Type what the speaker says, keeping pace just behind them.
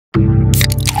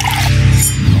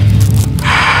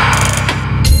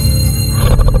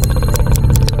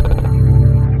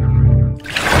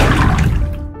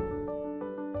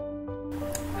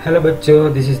Hello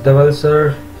bachcho, this is Dhaval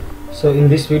sir. So in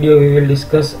this video we will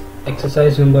discuss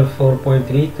exercise number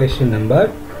 4.3 question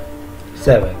number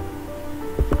 7.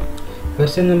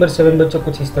 Question number 7 बच्चों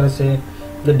कुछ इस तरह से,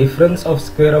 the difference of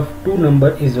square of two number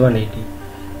is 180.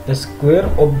 The square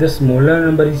of the smaller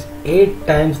number is 8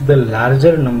 times the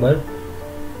larger number.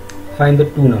 Find the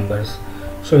two numbers.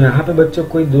 So यहाँ पे बच्चों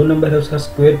कोई दो नंबर है, उसका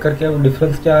स्क्वायर करके वो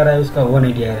डिफरेंस क्या आ रहा है, उसका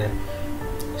 180 आ रहा है.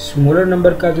 स्मॉलर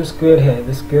नंबर का जो स्क्वायर है,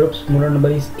 the square of smaller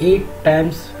number is 8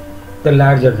 times the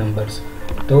larger numbers.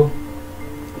 तो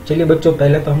चलिए बच्चों,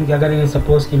 पहले तो हम क्या करेंगे,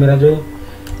 सपोज कि मेरा जो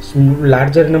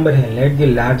लार्जर नंबर है, let the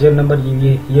larger number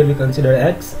here we consider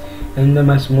x and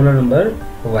my smaller number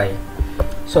y.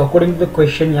 So according to the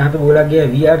question यहाँ पे बोला गया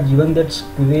we are given that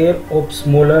square of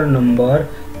smaller number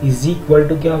is equal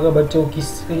to क्या होगा बच्चों, किस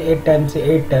 8 times से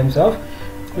 8 टाइम्स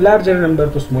ऑफ लार्जर नंबर.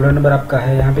 तो स्मॉलर नंबर आपका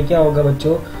है, यहाँ पे क्या होगा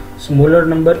बच्चों, smaller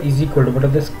number is equal to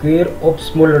मतलब the square of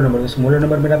smaller number. Smaller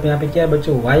number मेरा यहाँ पे क्या है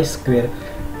बच्चों, वाई स्क्वायर.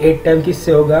 8 टाइम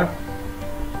किससे होगा,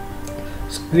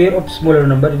 square of smaller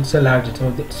number it's a large. So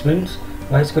this means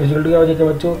Y square is equal to क्या हो जाएगा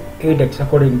बच्चों, 8x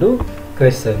according to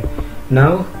question.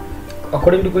 Now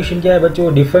according to question क्या है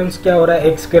बच्चों, डिफरेंस क्या हो रहा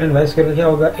है, x square and Y square का क्या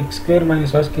होगा, x square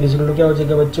minus Y square is equal to क्या हो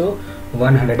जाएगा बच्चों,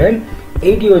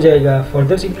 180 हो जाएगा.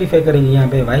 फर्दर सिंप्लीफाई करेंगे, यहाँ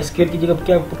पे वाई स्क्वायर की जगह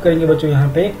क्या पुट करेंगे बच्चों,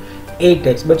 यहाँ पे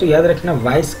 8x. बच्चों याद रखना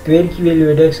वाई स्क्वायर की वैल्यू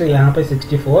 8x है, यहाँ पे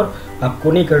 64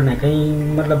 आपको नहीं करना है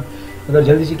कहीं, मतलब अगर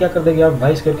जल्दी से क्या कर दोगे आप,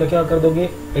 वाई स्क्वायर का क्या कर दोगे,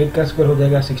 8 का स्क्वायर हो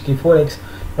जाएगा 64x,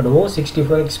 बट वो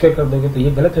 64x स्क्वायर कर दोगे तो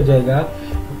ये गलत हो जाएगा.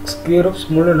 Square of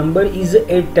smaller number is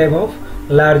 8 time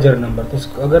of larger number.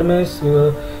 तो अगर मैं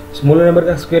स्मॉलर नंबर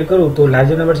का स्क्वायर करूँ तो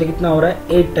लार्जर नंबर से कितना हो रहा है,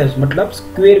 8 टाइम्स, मतलब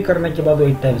स्क्वायर करने के बाद वो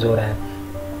 8 टाइम्स हो रहा है.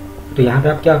 तो यहाँ पे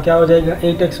आप क्या हो जाएगा,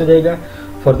 8x हो जाएगा.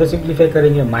 फर्दर सिंप्लीफाई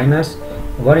करेंगे, minus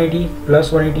 180 plus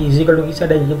 180 is equal to किस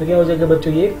साइड आएगी, तो क्या हो जाएगा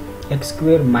बच्चों, ये x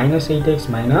square minus 8x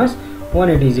minus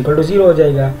 180 is equal to 0 हो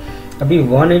जाएगा. अभी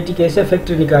 180 कैसे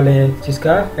फैक्टर निकाले हैं,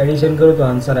 जिसका एडिशन करो तो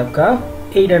आंसर आपका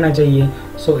 8 आना चाहिए.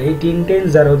 सो 18 10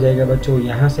 0 हो जाएगा बच्चों.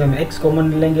 यहाँ से हम x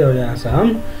कॉमन लेंगे और यहाँ से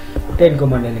हम 10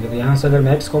 कॉमन लेंगे. तो यहाँ से अगर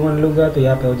मैं x कॉमन लूँगा तो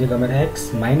यहाँ पे हो जाएगा मेरा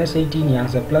x माइनस 18, यहाँ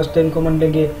से प्लस 10 कॉमन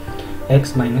लेंगे,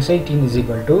 x minus 18 is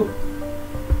equal to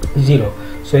 0.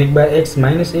 सो एक बार x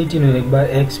माइनस 18 और एक बार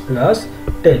x plus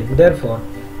 10. Therefore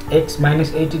x minus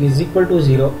 18 is equal to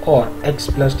 0 और x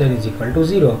plus 10 is equal to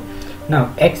 0. Now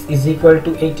x is equal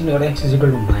to 18 और x is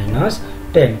equal to minus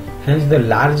 10. Hence the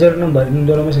larger number, इन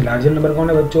दोनों में से larger number कौन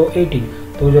है बच्चों, 18.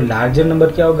 तो जो larger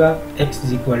number क्या होगा, x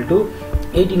is equal to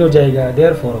 18 हो जाएगा.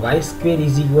 Therefore y square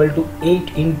is equal to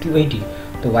 8 into 18.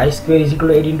 तो y square is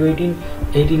equal to 8 into 18.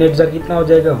 18 8 कितना हो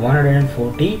जाएगा,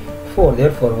 144.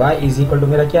 Therefore y is equal to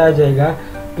मेरा क्या आ जाएगा,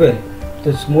 12.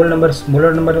 तो स्मॉलर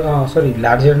नंबर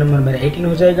लार्जर नंबर मेरा 18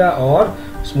 हो जाएगा और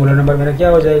स्मॉलर नंबर मेरा क्या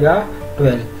हो जाएगा,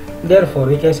 12. Therefore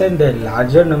we can say that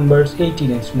larger number is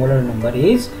 18 and smaller number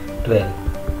is 12.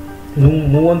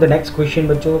 Move on the next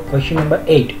question बच्चों. Question number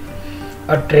 8.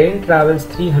 A train travels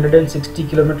 360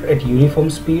 km at uniform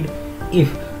speed.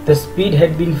 If the speed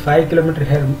had been 5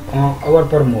 km/h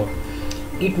per more,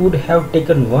 it would have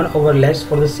taken 1 hour less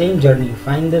for the same journey.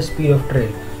 Find the speed of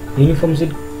train. Uniform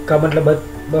speed का मतलब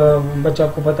बच्चों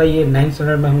आपको पता ही है, 9th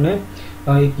standard में हमने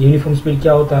एक uniform speed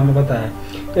क्या होता है हमें पता है.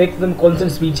 तो एकदम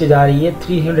कांस्टेंट स्पीड से जा रही है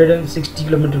 360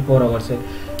 km/h से,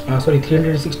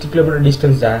 360 किलोमीटर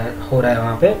डिस्टेंस हो रहा है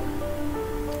वहाँ पे.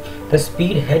 The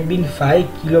speed had been 5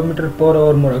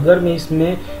 km/h मोर. अगर मैं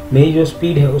इसमें मेरी जो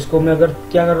स्पीड है उसको मैं अगर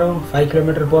क्या कर रहा हूँ, 5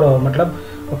 km/h, मतलब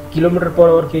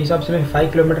km/h के हिसाब से मैं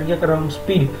 5 किलोमीटर क्या कर रहा हूँ,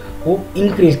 स्पीड वो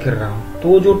इंक्रीज कर रहा हूँ.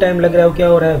 तो जो टाइम लग रहा है वो क्या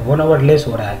हो रहा है, 1 आवर लेस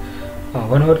हो रहा है.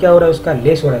 1 आवर क्या हो रहा है, उसका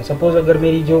लेस हो रहा है. सपोज अगर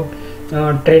मेरी जो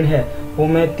ट्रेन है वो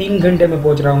मैं 3 घंटे में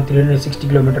पहुंच रहा हूँ 360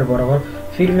 km/h,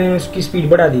 फिर मैं उसकी स्पीड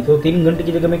बढ़ा दी तो 3 घंटे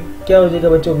की जगह में क्या हो जाएगा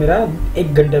बच्चों, मेरा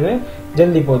 1 घंटे में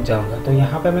जल्दी पहुंच जाऊंगा. तो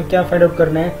यहाँ पे हमें क्या फाइंड आउट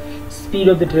करना है, speed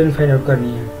of the train find out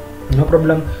करनी है. No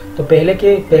problem. तो पहले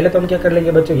तो हम क्या कर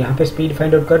लेंगे बच्चों, यहाँ पे स्पीड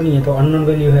फाइंड आउट करनी है तो अननोन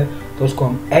वैल्यू है तो उसको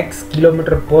हम x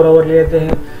km/h ले लेते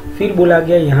हैं. फिर बोला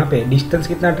गया यहाँ पे डिस्टेंस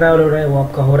कितना ट्रैवल हो रहा है, वो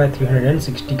आपका हो रहा है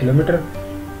 360 किलोमीटर.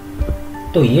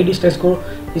 तो ये डिस्टेंस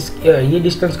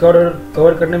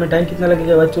कवर करने में टाइम कितना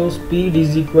लगेगा बच्चों, speed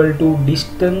is equal to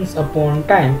distance upon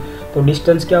time. तो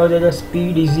डिस्टेंस क्या हो जाएगा,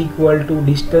 speed is equal to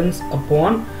distance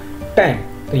upon time.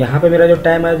 तो यहाँ पे मेरा जो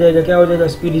टाइम आ जाएगा क्या हो जाएगा,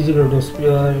 speed is equal to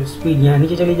speed यहाँ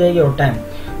नीचे चली जाएगी और टाइम.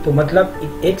 तो मतलब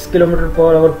x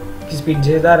km/h की स्पीड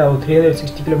से जा रहा हो,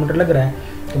 360 किलोमीटर लग रहा है,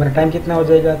 तो मेरा टाइम कितना हो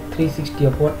जाएगा, 360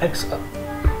 upon x.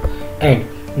 And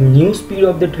new speed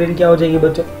of the train क्या हो जाएगी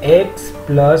बच्चों, x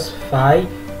plus 5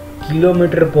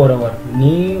 km/h.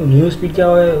 New speed क्या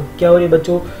हो रही है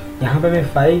बच्चों, यहाँ पे मैं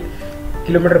 5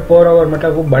 किलोमीटर पर आवर,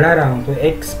 मतलब वो बढ़ा रहा हूँ, तो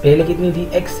x पहले कितनी थी,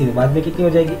 x थी, बाद में कितनी हो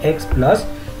जाएगी, x प्लस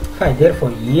 5।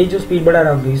 देयरफॉर ये जो स्पीड बढ़ा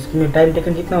रहा हूँ तो इसमें टाइम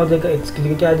टेकन कितना हो जाएगा, x की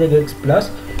जगह क्या आ जाएगा, x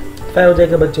प्लस 5 हो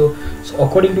जाएगा बच्चों। सो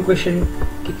अकॉर्डिंग टू क्वेश्चन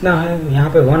कितना है यहाँ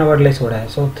पे 1 आवर लेस हो रहा है।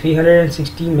 सो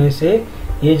 360 में से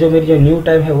ये जो मेरी जो न्यू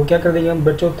टाइम है वो क्या कर देंगे हम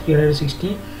बच्चों,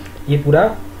 360 ये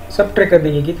पूरा सब्ट्रैक्ट कर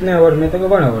देंगे कितने आवर में, तो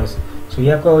 1 आवर्स। सो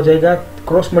ये आपका हो जाएगा,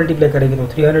 क्रॉस मल्टीप्लाई करेंगे तो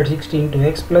 360 इंटू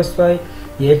एक्स प्लस 5,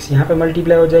 ये x यहाँ पे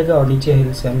मल्टीप्लाई हो जाएगा और नीचे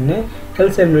हमने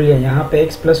एलसीएम ले लिया, यहाँ पे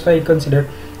x प्लस 5 कंसिडर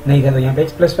नहीं था तो यहाँ पे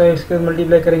x प्लस 5 के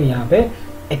मल्टीप्लाई करेंगे, यहाँ पे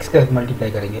x का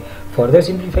मल्टीप्लाई करेंगे। फर्दर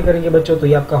सिंप्लीफाई करेंगे बच्चों तो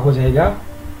ये आपका हो जाएगा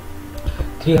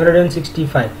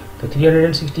 365, तो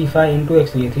 365 इंटू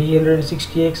एक्स, ये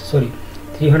 360x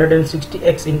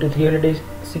इंटू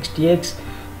 360x,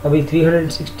 अभी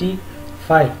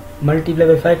 365 मल्टीप्लाई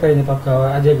बाई 5 करेंगे तो आपका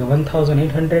आ जाएगा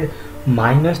 1800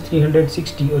 माइनस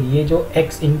 360, और ये जो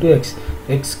x इंटू एक्स,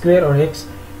 तो एक्स स्क्वेयर और x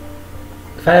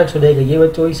 5x हो जाएगा, ये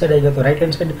बच्चों इस साइड आएगा तो राइट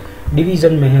हैंड साइड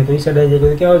डिवीजन में है तो इस साइड आ जाएगा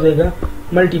तो क्या हो जाएगा,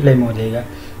 मल्टीप्लाई में हो जाएगा।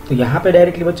 तो यहाँ पे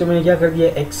डायरेक्टली बच्चों मैंने क्या कर दिया,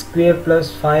 x square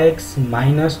plus 5x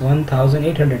minus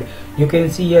 1800। You can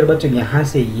see here बच्चों, यहाँ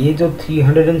से ये जो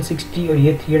 360 और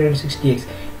ये 360x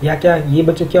या क्या ये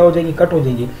बच्चों क्या हो जाएंगे, कट हो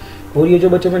जाएंगे, और ये जो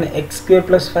बच्चों मैंने एक्स स्क्वेयर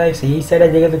प्लस 5x ये इस साइड आ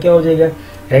जाएगा तो क्या हो जाएगा,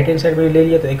 राइट हैंड साइड में ले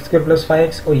लिया तो एक्स स्क्वेयर प्लस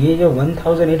 5x, और ये जो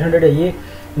 1800 है ये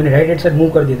मैंने राइट हैंड साइड मूव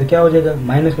कर दिया तो क्या हो जाएगा,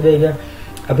 माइनस हो जाएगा।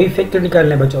 अभी फैक्टर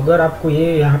निकालना है बच्चों, अगर आपको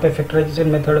ये यहाँ पे फैक्टराइजेशन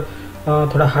मेथड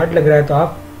थोड़ा हार्ड लग रहा है तो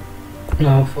आप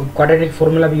क्वाड्रेटिक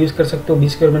फॉर्मूला भी यूज़ कर सकते हो, बी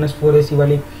स्क्वायर माइनस 4ac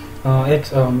वाली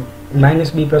एक्स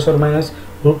माइनस बी प्लस और minus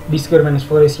root B square minus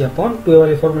 4ac upon 2a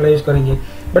वाली फॉर्मूला यूज़ करेंगे।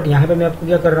 बट यहाँ पे मैं आपको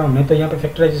क्या कर रहा हूँ, मैं तो यहाँ पे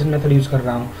फैक्टराइजेशन मेथड यूज़ कर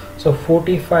रहा हूँ। सो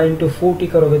 45 इंटू 40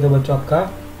 करोगे तो बच्चों आपका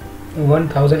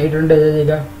 1800 आ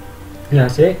जाएगा। यहाँ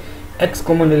से x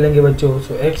कॉमन ले लेंगे बच्चों,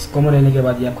 सो x कॉमन लेने के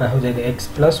बाद ये आपका हो जाएगा x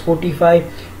प्लस 45,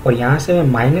 और यहाँ से मैं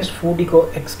माइनस 40 को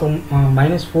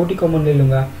माइनस 40 कॉमन ले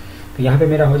लूँगा तो यहाँ पे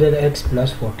मेरा हो जाएगा x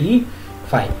प्लस 45।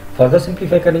 फर्दर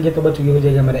सिंप्लीफाई करेंगे तो बच्चों ये हो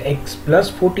जाएगा मेरा x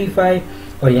प्लस 45,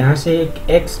 और यहाँ से एक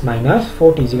x माइनस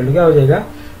 40 इजिकल क्या हो जाएगा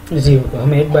 0। तो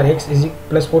हमें एक बार x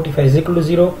प्लस 45 इजिकल टू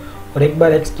 0 और एक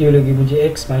बार x की वैल्यू होगी मुझे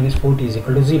x minus 40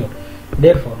 is equal to 0।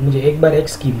 Therefore मुझे एक बार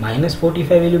x की माइनस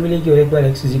 45 वैल्यू मिलेगी और एक बार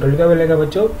x इजिकल टू क्या मिलेगा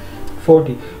बच्चों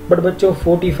 40। बट बच्चों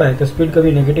 45 तो स्पीड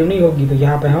कभी नेगेटिव नहीं होगी, तो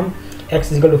यहाँ पे हम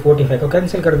x इजिकल टू 45 को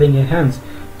कैंसिल कर देंगे, हैंस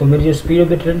तो मेरी जो स्पीड ऑफ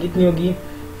द ट्रेन कितनी होगी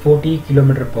 40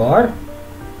 kilometre per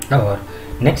hour.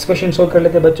 Next question solve कर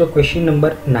लेते हैं बच्चों, क्वेश्चन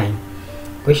नंबर 9।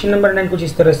 क्वेश्चन नंबर 9 कुछ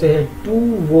इस तरह से है, 2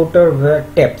 water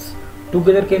taps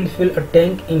together can fill a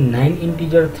tank in 9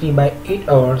 integer 3/8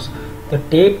 hours. The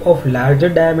tap of larger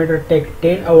diameter take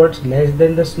 10 hours less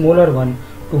than the smaller one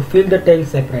to fill the tank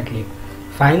separately.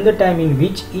 Find the time in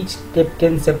which each tap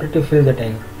can separately fill the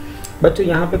tank. बच्चों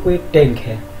यहाँ पे कोई एक tank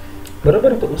है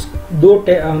बरोबर, तो उस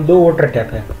दो वाटर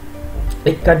टैप है,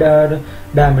 एक का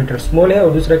डायमीटर स्मॉल है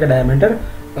और दूसरे का डायमीटर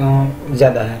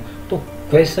ज़्यादा है। तो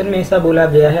क्वेश्चन में ऐसा बोला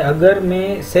गया है, अगर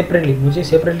मैं मुझे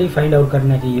सेपरेटली फाइंड आउट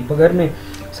करना चाहिए। अगर मैं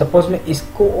सपोज मैं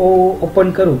इसको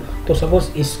ओपन करूं तो सपोज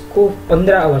इसको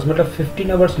 15 आवर्स मतलब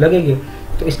 15 आवर्स लगेंगे,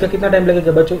 तो इसका कितना टाइम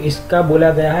लगेगा बच्चों, इसका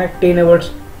बोला गया है 10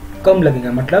 आवर्स कम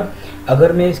लगेगा। मतलब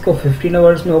अगर मैं इसको 15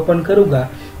 आवर्स में ओपन करूँगा,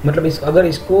 मतलब अगर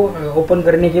इसको ओपन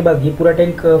करने के बाद ये पूरा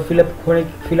टैंक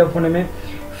फिलअप होने में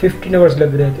 15 आवर्स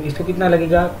लग रहे हैं, तो इसको कितना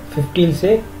लगेगा 15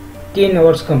 से 10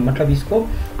 आवर्स कम, मतलब इसको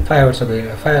 5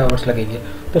 आवर्स लगेंगे।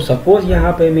 तो सपोज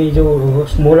यहाँ पे मैं जो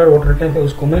स्मॉलर वाटर टैंक है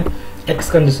उसको मैं एक्स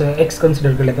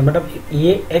कंसिडर कर लेता हूँ, मतलब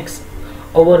ये x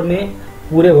आवर में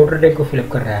पूरे वाटर टैंक को फिलअप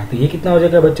कर रहा है। तो ये कितना हो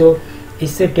जाएगा बच्चों,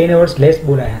 इससे 10 आवर्स लेस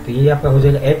बोला है, तो ये आपका हो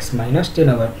जाएगा x माइनस 10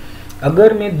 आवर।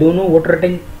 अगर मैं दोनों वाटर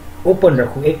टैंक ओपन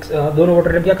रखूँ, दोनों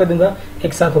वाटर टैंक क्या कर दूंगा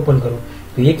एक साथ ओपन करूँ,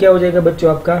 तो ये क्या हो जाएगा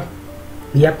बच्चों आपका,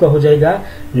 ये आपका हो जाएगा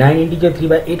 9 इंटीजर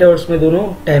 3/8 आवर्स में दोनों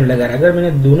टाइम लगा रहा है। अगर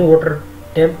मैंने दोनों वाटर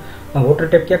टैप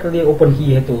क्या कर दिया ओपन की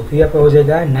है, तो फिर आपका हो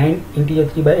जाएगा 9 इंटीजर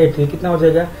 3/8, तो ये कितना हो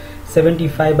जाएगा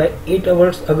 75/8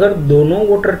 आवर्स। अगर दोनों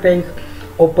वाटर टैंक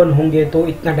ओपन होंगे तो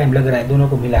इतना टाइम लग रहा है दोनों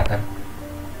को मिलाकर।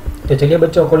 तो चलिए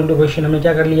बच्चों, अकॉर्डिंग टू क्वेश्चन हमने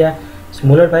क्या कर लिया,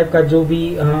 स्मॉलर पाइप का जो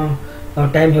भी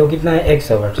टाइम है वो कितना है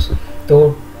x आवर्स,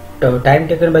 तो time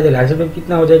taken by the larger pipe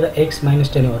कितना हो जाएगा x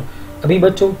माइनस 10 आवर। अभी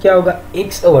बच्चों क्या होगा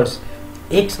x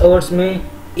आवर्स में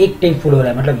एक टैंक फुल हो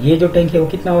रहा है, मतलब ये जो टैंक है वो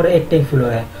कितना हो रहा है एक टैंक फुल हो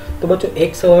रहा है। तो बच्चों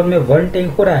x आवर में 1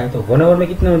 टैंक हो रहा है, तो 1 आवर में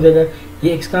कितना हो जाएगा,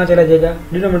 ये x कहाँ चला जाएगा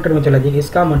डिनोमिनेटर में चला जाएगा।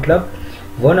 इसका मतलब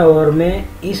 1 आवर में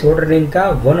इस वाटर टैंक का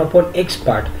 1/x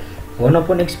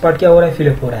पार्ट क्या हो रहा है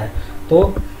फिलअप हो रहा है।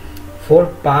 तो for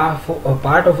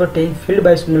part of a tank filled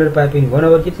by smaller pipe in 1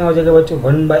 our कितना हो जाएगा बच्चों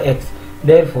 1/x।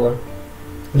 देयरफॉर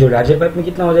जो लार्जर पाइप में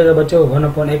कितना हो जाएगा बच्चों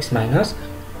 1/x minus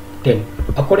 10।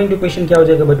 According to question क्या हो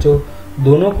जाएगा बच्चों,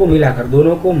 दोनों को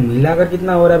मिलाकर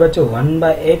कितना हो रहा है बच्चों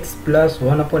 1/x प्लस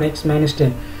 1/x माइनस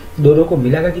 10। दोनों को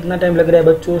मिलाकर कितना टाइम लग रहा है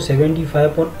बच्चों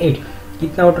 75/8।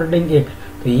 कितना ऑल्टरनेटिंग 8।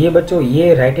 तो ये बच्चों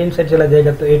ये राइट हैंड साइड चला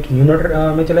जाएगा तो 8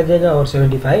 न्यूमरेटर में चला जाएगा और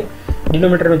 75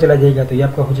 डिनोमिनेटर में चला जाएगा। तो ये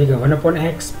आपका हो जाएगा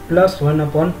 1/x plus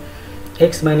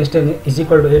 1/x minus 10 is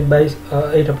equal to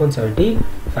 8/75।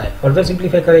 Further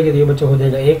simplify करेंगे तो ये बच्चों हो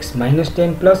जाएगा x माइनस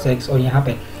 10 प्लस x, और यहाँ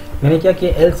पे मैंने क्या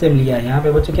किया एलसीएम लिया है। यहाँ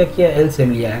पे बच्चों क्या किया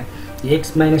एलसीएम लिया है।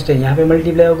 x माइनस 10 यहाँ पे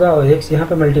मल्टीप्लाई होगा और x यहाँ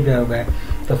पे मल्टीप्लाई होगा।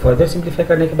 तो फर्दर सिंप्लीफाई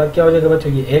करने के बाद क्या हो जाएगा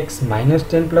बच्चों ये x माइनस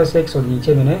 10 प्लस x, और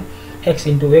नीचे मैंने x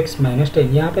इंटू एक्स माइनस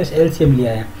 10 यहाँ पे एलसीएम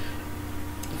लिया है।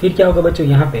 फिर क्या होगा बच्चों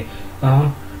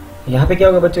यहाँ पे क्या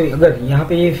होगा बच्चों, अगर यहाँ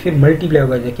पे ये फिर मल्टीप्लाई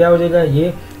होगा क्या हो जाएगा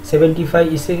ये 75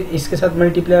 इसके साथ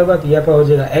मल्टीप्लाई होगा तो यहाँ पे हो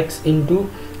जाएगा x इंटू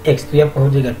एक्स, तो यहाँ पे हो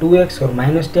जाएगा 2x और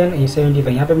माइनस 10 ये 75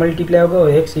 यहाँ पे मल्टीप्लाई होगा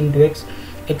और x into x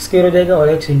x square हो जाएगा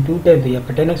और x इंटू 10 तो यहाँ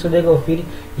पे 10x हो जाएगा, और फिर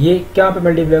ये क्या पे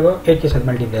मल्टीप्लाई होगा 8 के साथ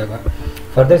मल्टीप्लाई होगा।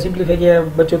 फर्दर सिंप्लीफाई किया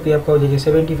बच्चों तो आपका हो जाएगा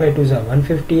 75 टू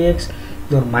 150x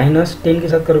और माइनस 10 के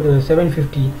साथ करोगे तो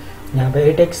 750, यहाँ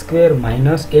पे 8x स्क्वायर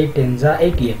माइनस 8 10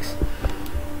 80x।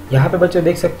 यहाँ पे बच्चों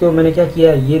देख सकते हो मैंने क्या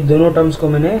किया ये दोनों टर्म्स को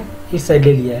मैंने इस साइड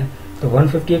ले लिया है। तो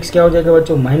 150x क्या हो जाएगा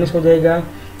बच्चों माइनस हो जाएगा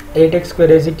 8x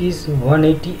square as it is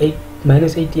 188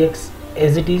 minus 80x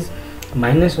as it is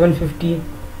minus 150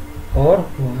 और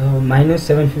माइनस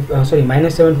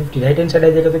 750 राइट हैंड साइड आ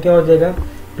जाएगा तो क्या हो जाएगा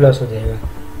प्लस हो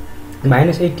जाएगा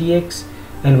माइनस 80x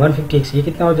एंड 150x ये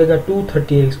कितना हो जाएगा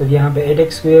 230x, और यहाँ पे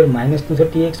 8x square minus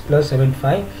 230x plus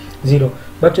 750।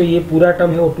 बच्चों ये पूरा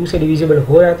टर्म है वो 2 से डिविजिबल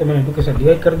हो रहा है तो मैंने 2 के साथ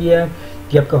डिवाइड कर दिया है।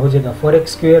 ये आपका हो जाएगा 4x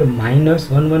square minus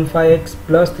 115x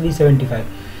plus 375।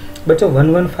 बच्चों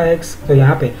 115x तो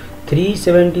यहाँ पे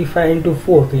 375 इंटू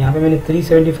 4, तो यहाँ पे मैंने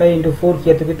 375 इंटू 4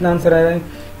 किया तो कितना आंसर आ रहा है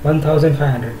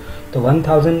 1500। तो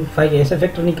 1005 ऐसे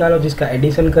फैक्टर निकालो जिसका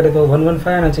एडिशन करे तो 115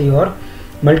 आना चाहिए और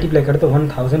मल्टीप्लाई करे तो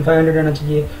 1500 आना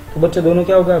चाहिए। तो बच्चों दोनों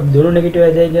क्या होगा दोनों नेगेटिव आ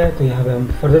जाएगा, तो यहाँ पे हम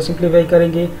फर्दर सिंप्लीफाई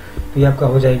करेंगे तो ये आपका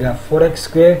हो जाएगा 4x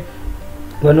स्क्वायर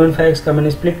 115x का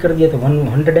मैंने स्प्लिट कर दिया तो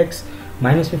 100x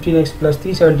minus 15x plus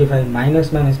 375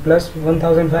 minus minus plus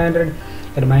 1500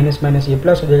 और माइनस माइनस ये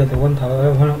प्लस हो जाएगा तो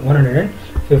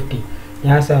 1150।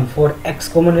 यहाँ से हम 4x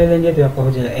कॉमन ले लेंगे तो आपका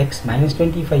हो जाएगा x माइनस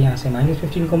 25, यहाँ से माइनस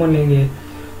 15 कॉमन लेंगे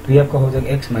तो ये आपका हो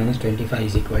जाएगा x minus 25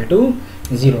 is equal to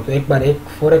 0। तो एक बार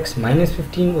 4x माइनस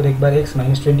 15 और एक बार x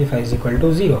minus 25 is equal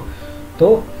to 0।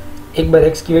 तो एक बार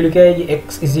x की वैल्यू क्या आएगी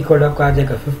x इज इक्वल आपका आ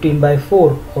जाएगा 15/4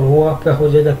 और वो आपका हो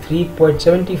जाएगा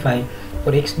 3.75,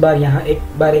 और x बार यहाँ एक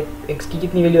बार x की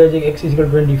कितनी वैल्यू आ जाएगी x इज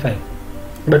इक्वल 25।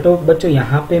 बट बच्चों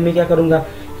यहाँ पे मैं क्या करूँगा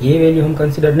ये वैल्यू हम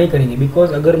कंसिडर नहीं करेंगे,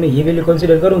 बिकॉज अगर मैं ये वैल्यू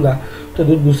कंसिडर करूँगा तो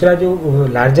दूसरा जो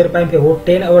लार्जर पाइप है वो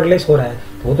 10 आवर लेस हो रहा है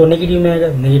तो वो तो नेगेटिव में आएगा,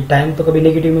 टाइम तो कभी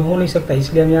नेगेटिव में हो नहीं सकता,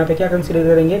 इसलिए हम यहाँ पे क्या कंसिडर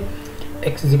करेंगे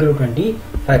x इज इक्वल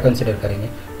 25 कंसिडर करेंगे।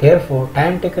 Therefore,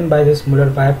 time taken by the smaller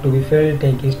pipe to be filled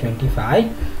tank is 25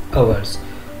 hours।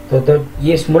 तो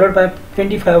ये स्मॉलर पाइप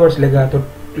 25 आवर्स लेगा तो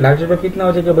लार्जर पाइप कितना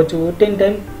हो जाएगा बच्चों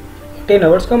 10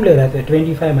 आवर्स कम ले रहा है तो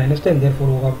 25 माइनस 10 देयरफॉर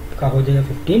वो आपका हो जाएगा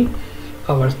 15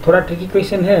 आवर्स। थोड़ा ट्रिकी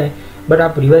क्वेश्चन है बट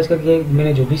आप रिवाइज करके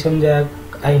मैंने जो भी समझाया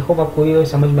आई होप आपको ये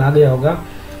समझ में आ गया होगा।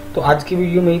 तो आज की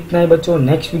वीडियो में इतना ही बच्चों,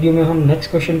 नेक्स्ट वीडियो में हम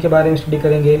नेक्स्ट क्वेश्चन के बारे में स्टडी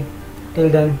करेंगे।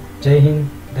 टिल देन जय हिंद,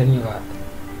 धन्यवाद।